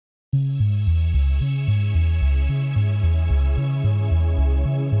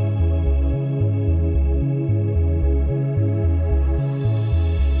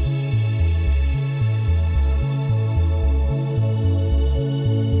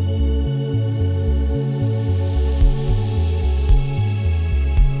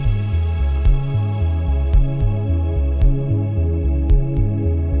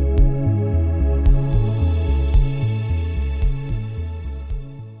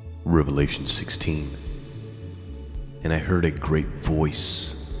Revelation 16. And I heard a great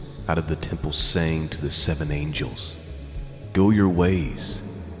voice out of the temple saying to the 7 angels, "Go your ways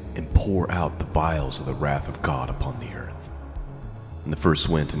and pour out the vials of the wrath of God upon the earth." And the first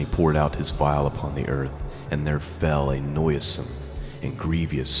went, and he poured out his vial upon the earth, and there fell a noisome and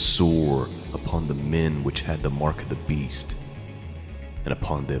grievous sore upon the men which had the mark of the beast, and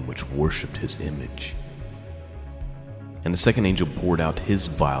upon them which worshipped his image. And the second angel poured out his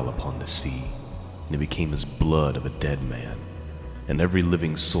vial upon the sea, and it became as blood of a dead man, and every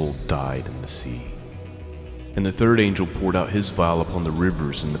living soul died in the sea. And the third angel poured out his vial upon the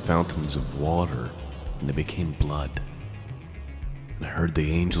rivers and the fountains of water, and they became blood. And I heard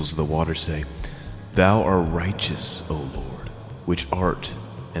the angels of the water say, "Thou art righteous, O Lord, which art,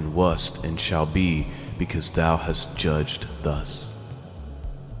 and wast, and shall be, because thou hast judged thus.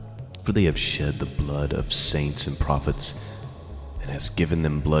 For they have shed the blood of saints and prophets, and hast given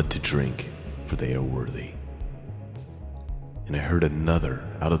them blood to drink, for they are worthy." And I heard another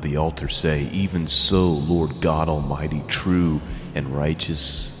out of the altar say, "Even so, Lord God Almighty, true and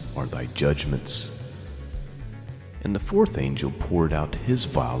righteous are thy judgments." And the fourth angel poured out his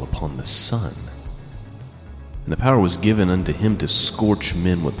vial upon the sun, and the power was given unto him to scorch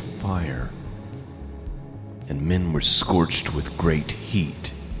men with fire. And men were scorched with great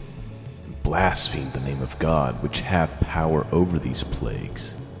heat, and blasphemed the name of God, which hath power over these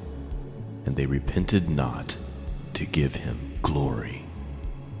plagues. And they repented not to give him glory.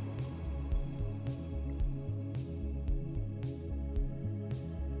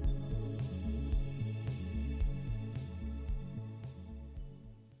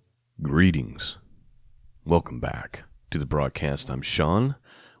 Greetings. Welcome back to the broadcast. I'm Sean.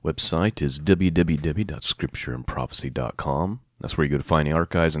 Website is www.scriptureandprophecy.com. That's where you go to find the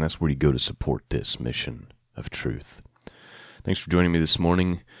archives, and that's where you go to support this mission of truth. Thanks for joining me this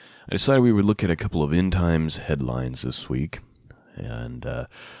morning. I decided we would look at a couple of end times headlines this week, and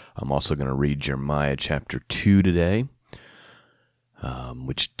I'm also going to read Jeremiah chapter 2 today,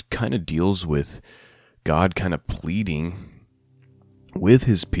 which kind of deals with God kind of pleading with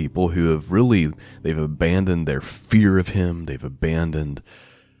his people who have they've abandoned their fear of him. They've abandoned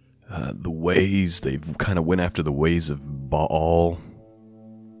the ways. They've kind of went after the ways of Baal,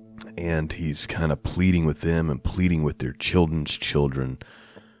 and he's kind of pleading with them and pleading with their children's children.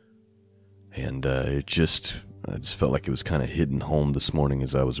 And I just felt like it was kind of hitting home this morning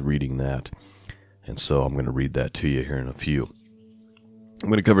as I was reading that. And so I'm going to read that to you here in a few. I'm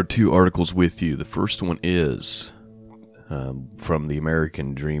going to cover 2 articles with you. The first one is from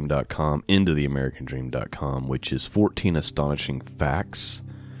theamericandream.com into theamericandream.com, which is 14 astonishing facts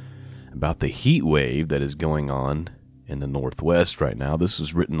about the heat wave that is going on in the Northwest right now. This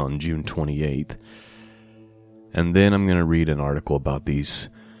was written on June 28th. And then I'm going to read an article about these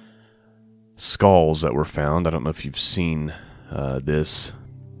skulls that were found. I don't know if you've seen this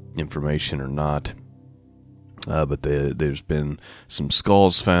information or not, but there's been some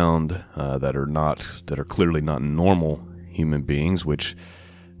skulls found that are clearly not normal human beings, which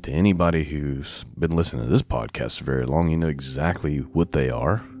to anybody who's been listening to this podcast for very long, you know exactly what they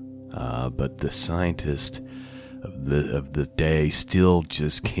are. But the scientists of the day still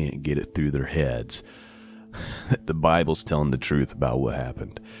just can't get it through their heads that the Bible's telling the truth about what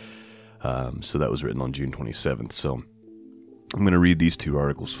happened. So that was written on June 27th. So I'm going to read these 2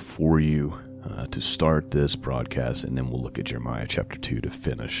 articles for you to start this broadcast, and then we'll look at Jeremiah chapter 2 to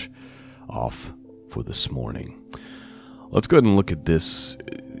finish off for this morning. Let's go ahead and look at this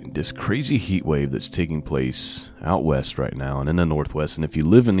crazy heat wave that's taking place out west right now and in the Northwest. And if you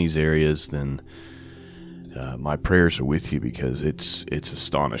live in these areas, then my prayers are with you, because it's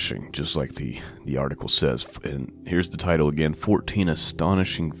astonishing, just like the article says. And here's the title again: 14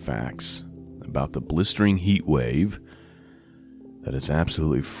 astonishing facts about the blistering heat wave that is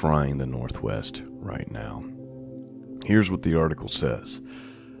absolutely frying the Northwest right now. Here's what the article says: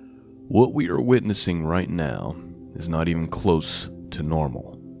 what we are witnessing right now is not even close to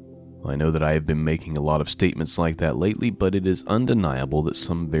normal. I know that I have been making a lot of statements like that lately, but it is undeniable that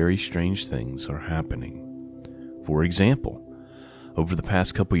some very strange things are happening. For example, over the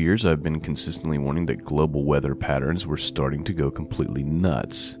past couple years, I've been consistently warning that global weather patterns were starting to go completely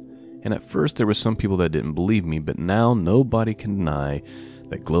nuts. And at first there were some people that didn't believe me, but now nobody can deny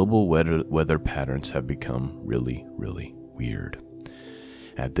that global weather patterns have become really, really weird.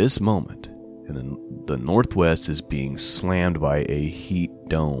 At this moment, the Northwest is being slammed by a heat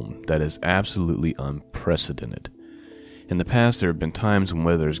dome that is absolutely unprecedented. In the past, there have been times when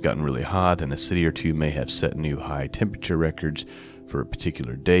weather has gotten really hot, and a city or two may have set new high temperature records for a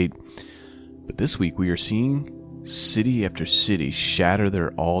particular date. But this week, we are seeing city after city shatter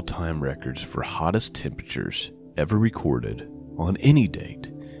their all-time records for hottest temperatures ever recorded on any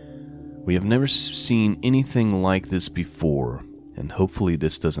date. We have never seen anything like this before, and hopefully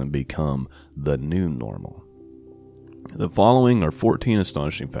this doesn't become the new normal. The following are 14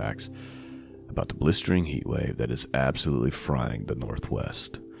 astonishing facts about the blistering heat wave that is absolutely frying the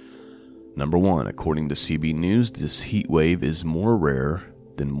Northwest. Number 1, according to CB News, this heat wave is more rare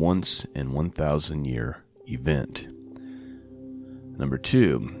than once in 1,000 year event. Number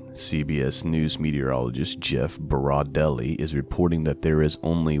 2, CBS News meteorologist Jeff Brodelli is reporting that there is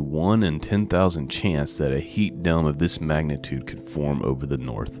only 1 in 10,000 chance that a heat dome of this magnitude could form over the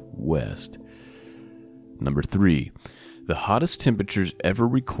Northwest. Number 3, the hottest temperatures ever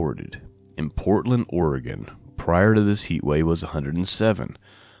recorded in Portland, Oregon, prior to this heat wave was 107.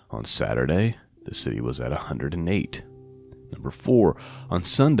 On Saturday, the city was at 108. Number 4, on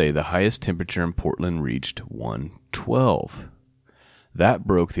Sunday, the highest temperature in Portland reached 112. That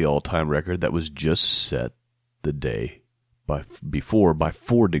broke the all-time record that was just set the day before by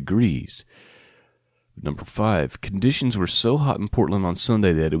 4 degrees. Number 5, conditions were so hot in Portland on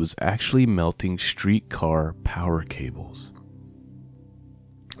Sunday that it was actually melting streetcar power cables.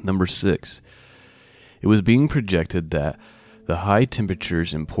 Number 6, it was being projected that the high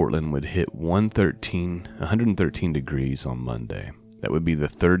temperatures in Portland would hit 113 degrees on Monday. That would be the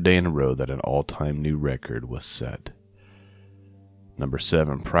 3rd day in a row that an all-time new record was set. Number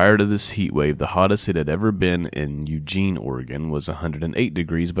 7, prior to this heat wave, the hottest it had ever been in Eugene, Oregon was 108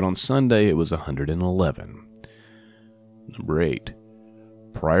 degrees, but on Sunday it was 111. Number 8,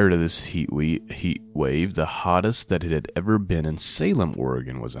 prior to this heat wave, the hottest that it had ever been in Salem,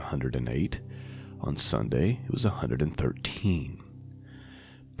 Oregon was 108. On Sunday, it was 113.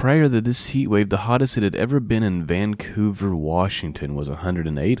 Prior to this heat wave, the hottest it had ever been in Vancouver, Washington was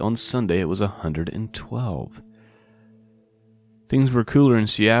 108. On Sunday, it was 112. Things were cooler in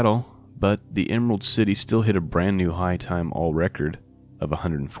Seattle, but the Emerald City still hit a brand new high time all record of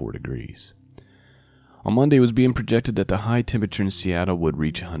 104 degrees. On Monday, it was being projected that the high temperature in Seattle would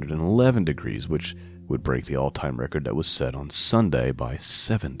reach 111 degrees, which would break the all-time record that was set on Sunday by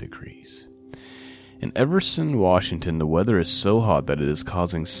 7 degrees. In Everson, Washington, the weather is so hot that it is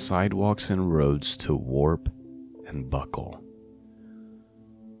causing sidewalks and roads to warp and buckle.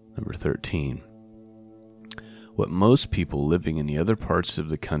 Number 13. What most people living in the other parts of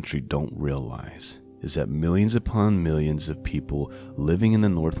the country don't realize is that millions upon millions of people living in the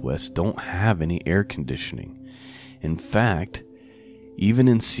Northwest don't have any air conditioning. In fact, even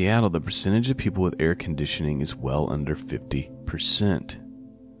in Seattle, the percentage of people with air conditioning is well under 50%.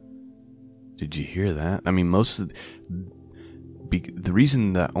 Did you hear that? I mean, the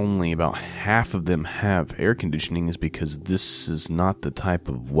reason that only about half of them have air conditioning is because this is not the type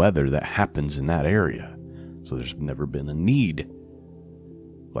of weather that happens in that area. So there's never been a need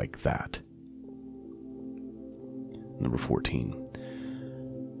like that. Number 14.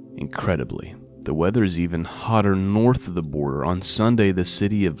 Incredibly, the weather is even hotter north of the border. On Sunday, the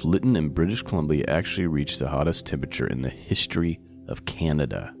city of Lytton in British Columbia actually reached the hottest temperature in the history of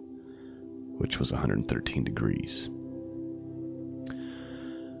Canada, which was 113 degrees.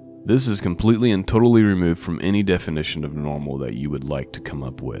 This is completely and totally removed from any definition of normal that you would like to come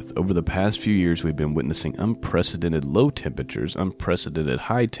up with. Over the past few years, we've been witnessing unprecedented low temperatures, unprecedented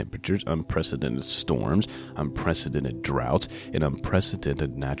high temperatures, unprecedented storms, unprecedented droughts, and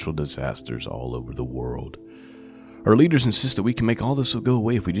unprecedented natural disasters all over the world. Our leaders insist that we can make all this go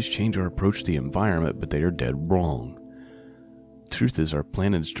away if we just change our approach to the environment, but they are dead wrong. The truth is, our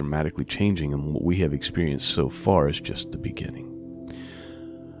planet is dramatically changing, and what we have experienced so far is just the beginning.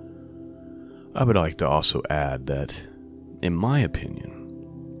 I would like to also add that, in my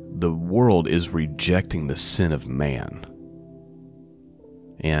opinion, the world is rejecting the sin of man.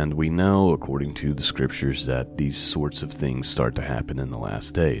 And we know, according to the scriptures, that these sorts of things start to happen in the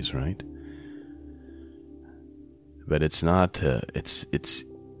last days, right? But it's not, it's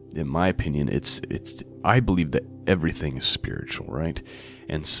in my opinion, I believe that everything is spiritual, right?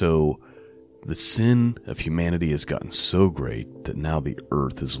 And so the sin of humanity has gotten so great that now the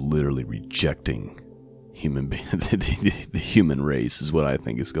earth is literally rejecting the human race is what I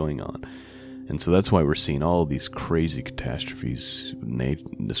think is going on. And so that's why we're seeing all these crazy catastrophes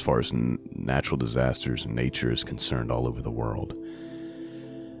as far as natural disasters and nature is concerned all over the world.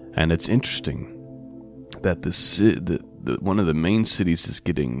 And it's interesting that one of the main cities is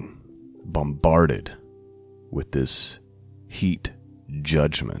getting bombarded with this heat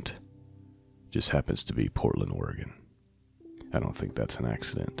judgment just happens to be Portland, Oregon. I don't think that's an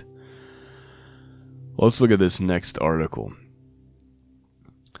accident. Well, let's look at this next article.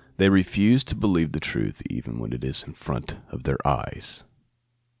 They refuse to believe the truth even when it is in front of their eyes.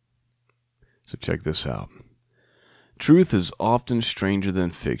 So check this out. Truth is often stranger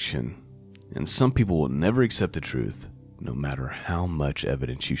than fiction, and some people will never accept the truth, no matter how much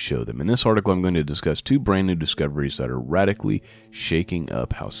evidence you show them. In this article, I'm going to discuss 2 brand new discoveries that are radically shaking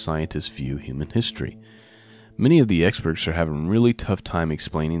up how scientists view human history. Many of the experts are having a really tough time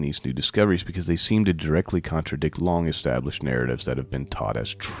explaining these new discoveries because they seem to directly contradict long-established narratives that have been taught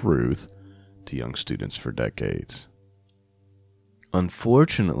as truth to young students for decades.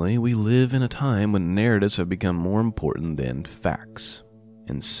 Unfortunately, we live in a time when narratives have become more important than facts,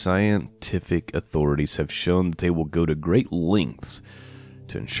 and scientific authorities have shown that they will go to great lengths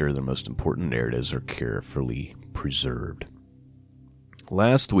to ensure their most important narratives are carefully preserved.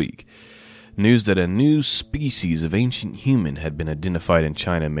 Last week, news that a new species of ancient human had been identified in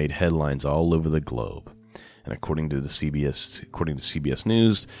China made headlines all over the globe. And according to CBS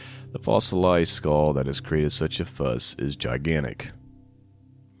News, the fossilized skull that has created such a fuss is gigantic.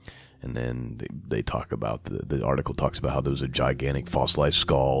 And then they talk about, the article talks about how there was a gigantic fossilized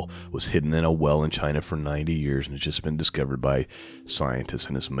skull, was hidden in a well in China for 90 years, and it's just been discovered by scientists,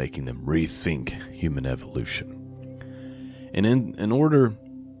 and it's making them rethink human evolution. And in order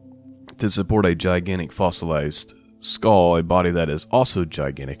to support a gigantic fossilized skull, a body that is also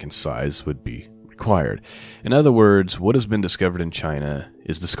gigantic in size would be required. In other words, what has been discovered in China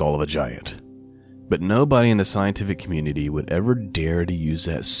is the skull of a giant. But nobody in the scientific community would ever dare to use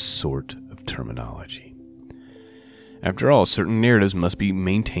that sort of terminology. After all, certain narratives must be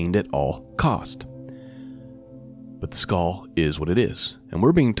maintained at all cost. But the skull is what it is, and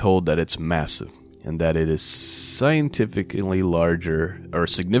we're being told that it's massive, and that it is significantly larger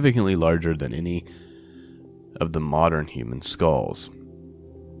than any of the modern human skulls.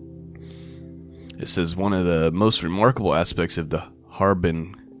 It says one of the most remarkable aspects of the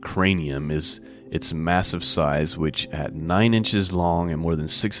Harbin cranium is its massive size, which at 9 inches long and more than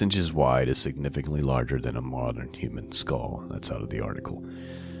 6 inches wide is significantly larger than a modern human skull. That's out of the article.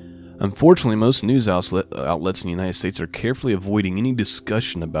 Unfortunately, most news outlets in the United States are carefully avoiding any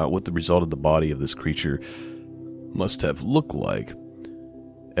discussion about what the result of the body of this creature must have looked like.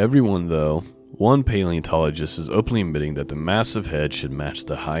 Everyone, though, one paleontologist is openly admitting that the massive head should match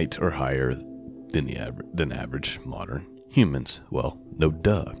the height or higher than average modern humans. Well, no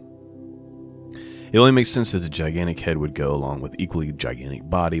duh. It only makes sense that the gigantic head would go along with equally gigantic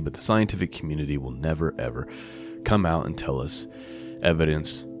body, but the scientific community will never ever come out and tell us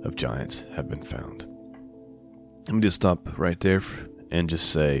evidence of giants have been found. Let me just stop right there and just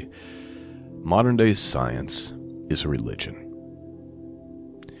say, modern day science is a religion.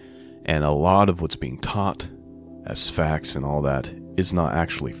 And a lot of what's being taught as facts and all that is not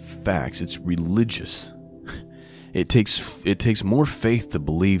actually facts, it's religious. It takes more faith to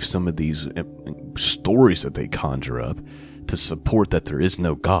believe some of these stories that they conjure up to support that there is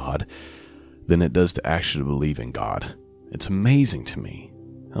no God than it does to actually believe in God. It's amazing to me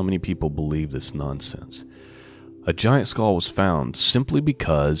how many people believe this nonsense. A giant skull was found simply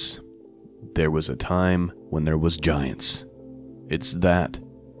because there was a time when there was giants. It's that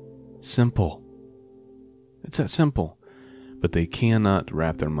simple. It's that simple. But they cannot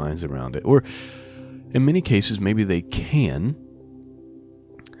wrap their minds around it. Or in many cases, maybe they can,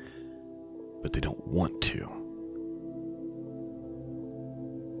 but they don't want to.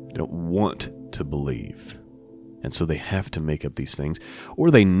 They don't want to believe. And so they have to make up these things. Or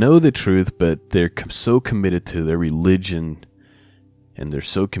they know the truth, but they're so committed to their religion and they're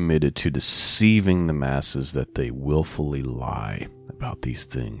so committed to deceiving the masses that they willfully lie about these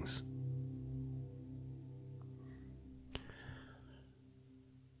things.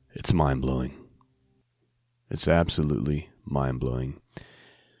 It's mind-blowing. It's absolutely mind-blowing.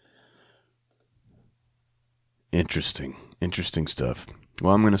 Interesting stuff.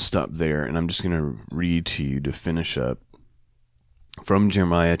 Well, I'm going to stop there, and I'm just going to read to you to finish up from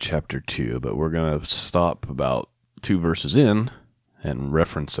Jeremiah chapter 2, but we're going to stop about 2 verses in and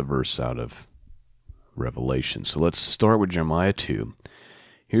reference a verse out of Revelation. So let's start with Jeremiah 2.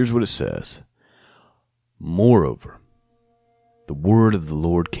 Here's what it says. Moreover, the word of the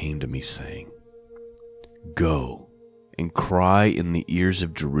Lord came to me, saying, Go and cry in the ears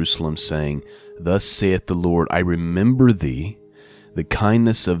of Jerusalem, saying, Thus saith the Lord, I remember thee, the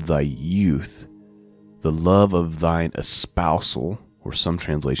kindness of thy youth, the love of thine espousal, or some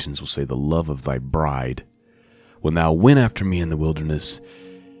translations will say the love of thy bride, when thou went after me in the wilderness,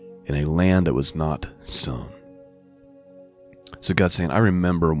 in a land that was not sown. So God's saying, I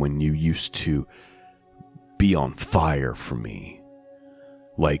remember when you used to be on fire for me.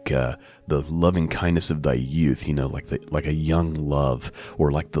 like the loving kindness of thy youth, like a young love,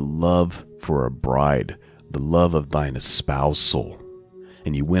 or like the love for a bride, the love of thine espousal.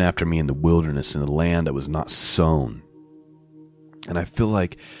 And you went after me in the wilderness, in the land that was not sown. And I feel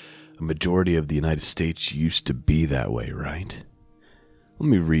like a majority of the United States used to be that way, right? Let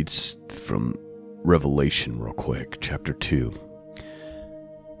me read from Revelation real quick, chapter 2. It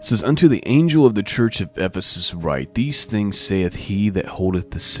says, Unto the angel of the church of Ephesus write, These things saith he that holdeth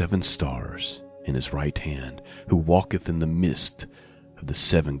the 7 stars in his right hand, who walketh in the midst of the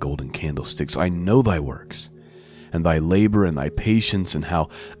 7 golden candlesticks. I know thy works, and thy labor, and thy patience, and how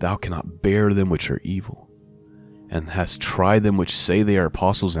thou cannot bear them which are evil, and hast tried them which say they are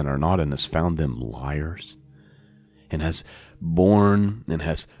apostles and are not, and hast found them liars, and hast borne, and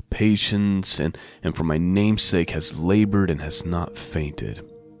hast patience, and for my name's sake hast labored, and hast not fainted.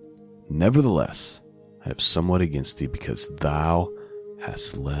 Nevertheless, I have somewhat against thee, because thou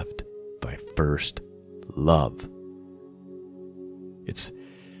hast left thy first love. It's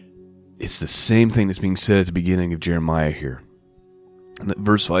the same thing that's being said at the beginning of Jeremiah here. And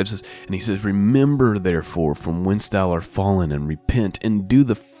verse 5 says, And he says, Remember therefore from whence thou art fallen, and repent, and do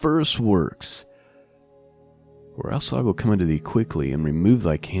the first works, or else I will come unto thee quickly, and remove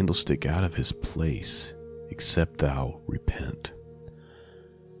thy candlestick out of his place, except thou repent.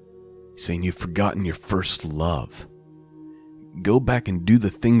 He's saying you've forgotten your first love. Go back and do the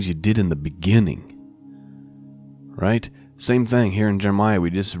things you did in the beginning. Right? Same thing here in Jeremiah we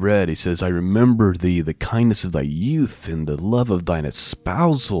just read. He says, I remember thee, the kindness of thy youth, and the love of thine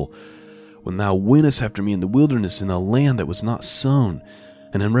espousal, when thou wentest after me in the wilderness, in a land that was not sown.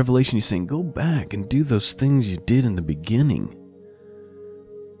 And in Revelation he's saying, go back and do those things you did in the beginning.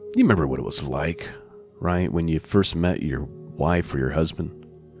 You remember what it was like, right? When you first met your wife or your husband,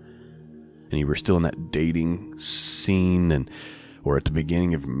 and you were still in that dating scene, or at the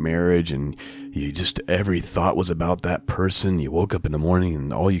beginning of marriage, and you just, every thought was about that person. You woke up in the morning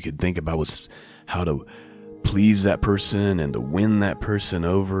and all you could think about was how to please that person and to win that person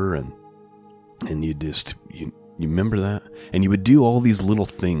over, and you remember that? And you would do all these little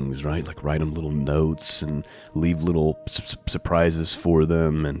things, right? Like write them little notes and leave little surprises for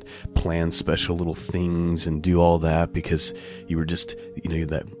them and plan special little things and do all that because you were just,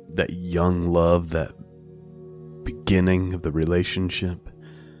 that young love, that beginning of the relationship.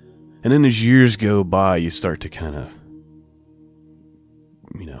 And then as years go by, you start to kind of,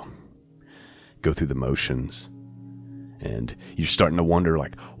 go through the motions. And you're starting to wonder,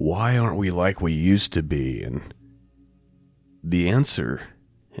 like, why aren't we like we used to be? And the answer,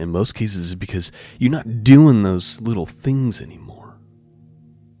 in most cases, is because you're not doing those little things anymore.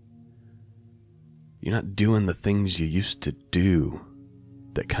 You're not doing the things you used to do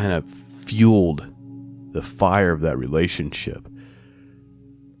that kind of fueled the fire of that relationship.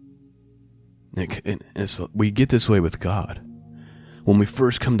 And we get this way with God. When we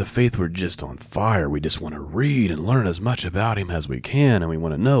first come to faith, we're just on fire. We just want to read and learn as much about Him as we can, and we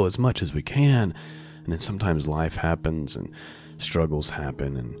want to know as much as we can. And then sometimes life happens and struggles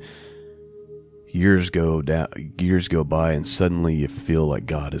happen, and years go by, and suddenly you feel like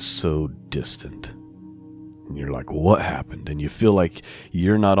God is so distant. And you're like, what happened? And you feel like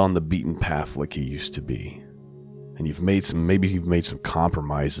you're not on the beaten path like you used to be. And maybe you've made some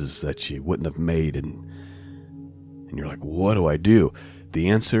compromises that you wouldn't have made, and you're like, what do I do? The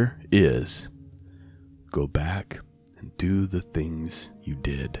answer is go back and do the things you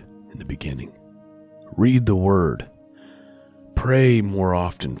did in the beginning. Read the Word. Pray more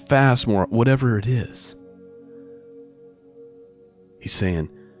often. Fast more, whatever it is. He's saying,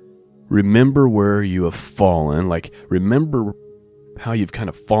 remember where you have fallen. Like, remember how you've kind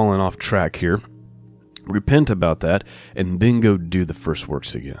of fallen off track here. Repent about that, and then go do the first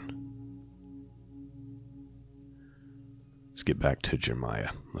works again. Let's get back to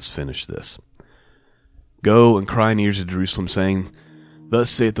Jeremiah. Let's finish this. Go and cry in the ears of Jerusalem, saying, Thus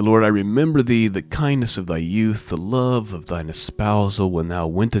saith the Lord, I remember thee, the kindness of thy youth, the love of thine espousal, when thou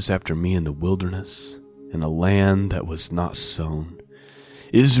wentest after me in the wilderness, in a land that was not sown.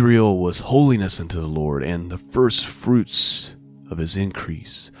 Israel was holiness unto the Lord, and the first fruits of his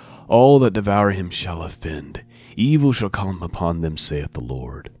increase. All that devour him shall offend. Evil shall come upon them, saith the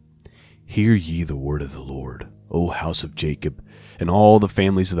Lord. Hear ye the word of the Lord, O house of Jacob, and all the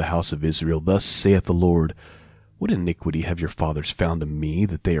families of the house of Israel. Thus saith the Lord, What iniquity have your fathers found in me,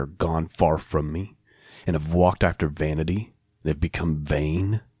 that they are gone far from me, and have walked after vanity, and have become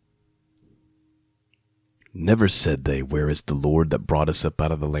vain? Never said they, Where is the Lord that brought us up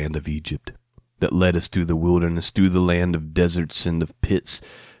out of the land of Egypt, that led us through the wilderness, through the land of deserts and of pits,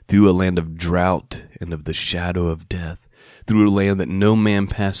 through a land of drought and of the shadow of death, through a land that no man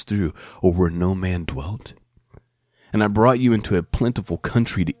passed through, or where no man dwelt? And I brought you into a plentiful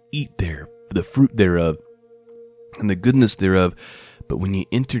country to eat there, the fruit thereof, and the goodness thereof. But when ye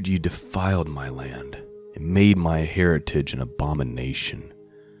entered, you defiled my land, and made my heritage an abomination.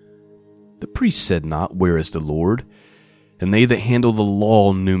 The priest said not, Where is the Lord? And they that handle the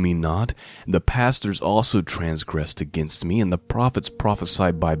law knew me not. And the pastors also transgressed against me, and the prophets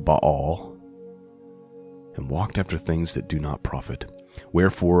prophesied by Baal, and walked after things that do not profit.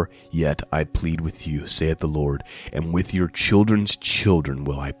 Wherefore yet I plead with you, saith the Lord, and with your children's children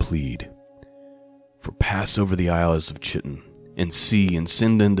will I plead. For pass over the isles of Chittim, and see, and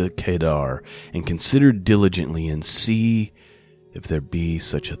send unto Kedar, and consider diligently, and see if there be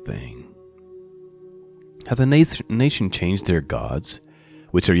such a thing. Hath the nation changed their gods,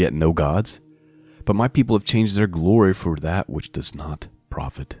 which are yet no gods? But my people have changed their glory for that which does not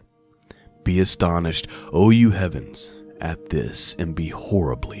profit. Be astonished, O you heavens, at this, and be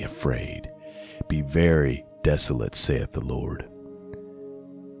horribly afraid. Be very desolate, saith the Lord.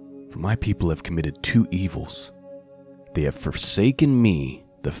 For my people have committed two evils. They have forsaken me,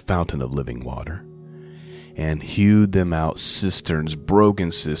 the fountain of living water, and hewed them out cisterns, broken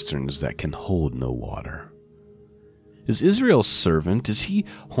cisterns that can hold no water. Is Israel's servant? Is he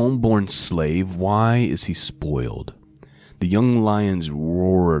homeborn slave? Why is he spoiled? The young lions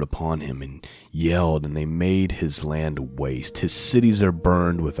roared upon him and yelled, and they made his land waste. His cities are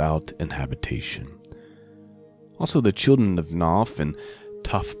burned without an habitation. Also the children of Noph and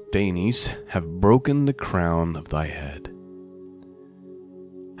Tophdanes have broken the crown of thy head.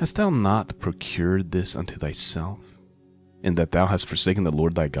 Hast thou not procured this unto thyself, in that thou hast forsaken the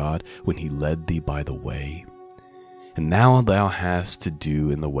Lord thy God when he led thee by the way? And now thou hast to do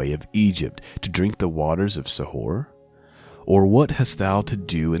in the way of Egypt, to drink the waters of Sihor? Or what hast thou to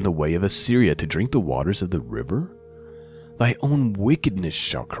do in the way of Assyria, to drink the waters of the river? Thy own wickedness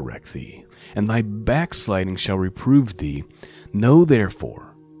shall correct thee, and thy backsliding shall reprove thee. Know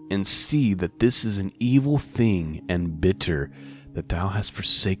therefore, and see that this is an evil thing and bitter, that thou hast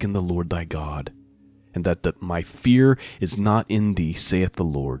forsaken the Lord thy God, and that my fear is not in thee, saith the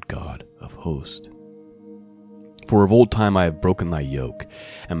Lord God of hosts. For of old time I have broken thy yoke,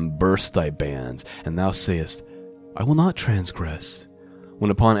 and burst thy bands, and thou sayest, I will not transgress.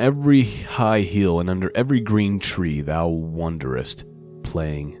 When upon every high hill and under every green tree thou wanderest,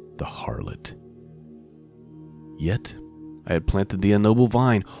 playing the harlot. Yet I had planted thee a noble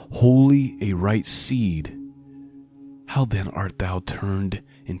vine, wholly a right seed. How then art thou turned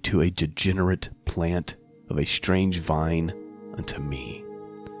into a degenerate plant of a strange vine unto me?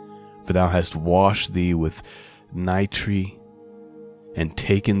 For thou hast washed thee with nitre, and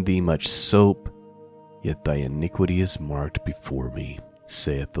taken thee much soap, yet thy iniquity is marked before me,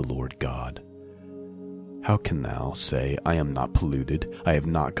 saith the Lord God. How can thou say, I am not polluted, I have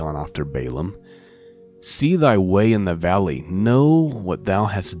not gone after Balaam? See thy way in the valley, know what thou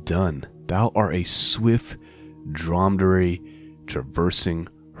hast done. Thou art a swift dromedary traversing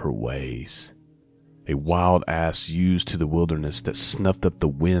her ways, a wild ass used to the wilderness that snuffed up the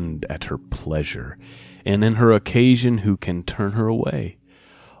wind at her pleasure, and in her occasion who can turn her away?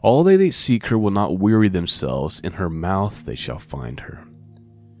 All they that seek her will not weary themselves, in her mouth they shall find her.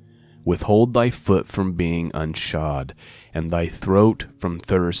 Withhold thy foot from being unshod, and thy throat from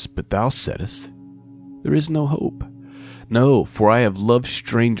thirst, but thou saidst, there is no hope. No, for I have loved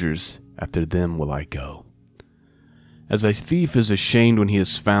strangers, after them will I go. As a thief is ashamed when he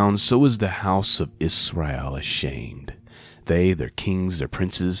is found, so is the house of Israel ashamed. They, their kings, their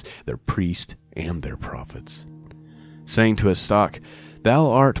princes, their priests, and their prophets. Saying to a stock,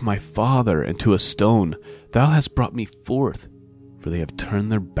 Thou art my father, and to a stone, Thou hast brought me forth. For they have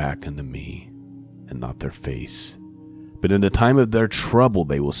turned their back unto me, and not their face. But in the time of their trouble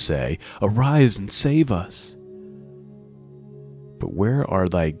they will say, Arise and save us. But where are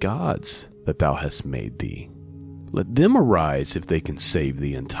thy gods that thou hast made thee? Let them arise if they can save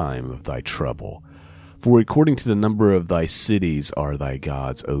thee in time of thy trouble. For according to the number of thy cities are thy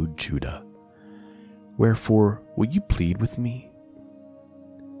gods, O Judah. Wherefore will you plead with me?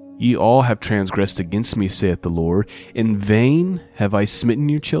 Ye all have transgressed against me, saith the Lord. In vain have I smitten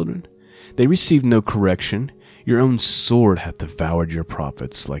your children. They received no correction. Your own sword hath devoured your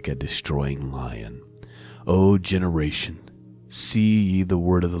prophets like a destroying lion. O generation, see ye the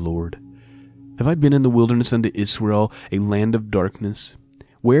word of the Lord. Have I been in the wilderness unto Israel, a land of darkness?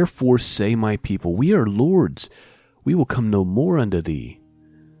 Wherefore say my people, We are lords, we will come no more unto thee.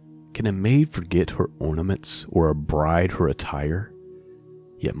 Can a maid forget her ornaments, or a bride her attire?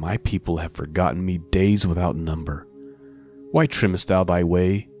 Yet my people have forgotten me days without number. Why trimmest thou thy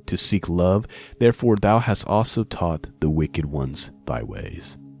way to seek love. Therefore thou hast also taught the wicked ones thy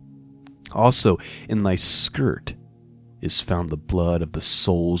ways. Also in thy skirt is found the blood of the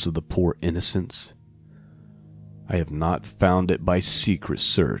souls of the poor innocents. I have not found it by secret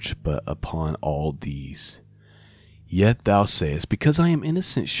search, but upon all these. Yet thou sayest, because I am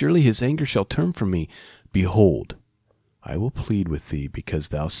innocent, surely his anger shall turn from me. Behold, I will plead with thee, because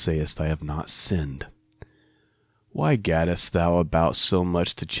thou sayest, I have not sinned. Why gaddest thou about so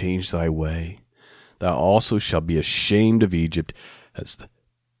much to change thy way? Thou also shalt be ashamed of Egypt, as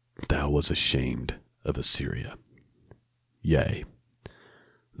thou was ashamed of Assyria. Yea,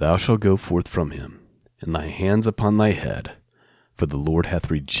 thou shalt go forth from him, and thy hands upon thy head, for the Lord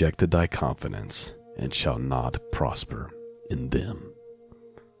hath rejected thy confidence, and shall not prosper in them.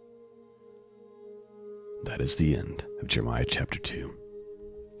 That is the end of Jeremiah chapter 2.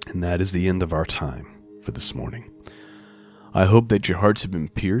 And that is the end of our time for this morning. I hope that your hearts have been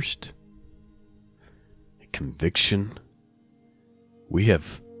pierced. A conviction. We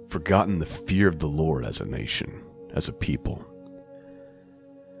have forgotten the fear of the Lord as a nation, as a people.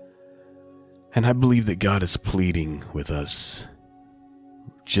 And I believe that God is pleading with us,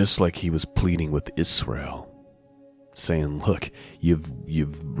 just like he was pleading with Israel, saying, look, you've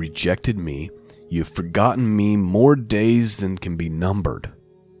rejected me. You've forgotten me more days than can be numbered.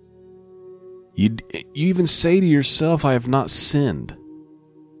 You even say to yourself, I have not sinned.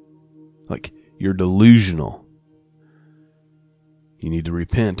 Like, you're delusional. You need to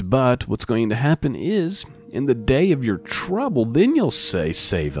repent. But what's going to happen is, in the day of your trouble, then you'll say,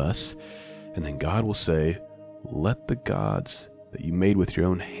 save us. And then God will say, let the gods that you made with your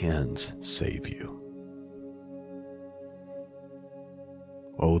own hands save you.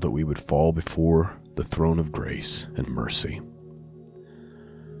 Oh, that we would fall before the throne of grace and mercy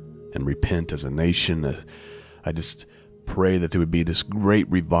and repent as a nation. I just pray that there would be this great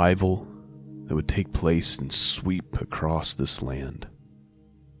revival that would take place and sweep across this land.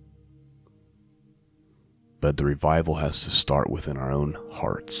 But the revival has to start within our own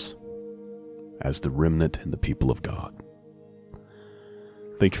hearts as the remnant and the people of God.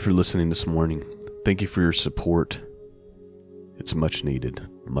 Thank you for listening this morning. Thank you for your support. It's much needed,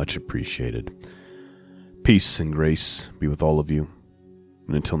 much appreciated. Peace and grace be with all of you.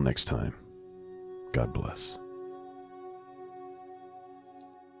 And until next time, God bless.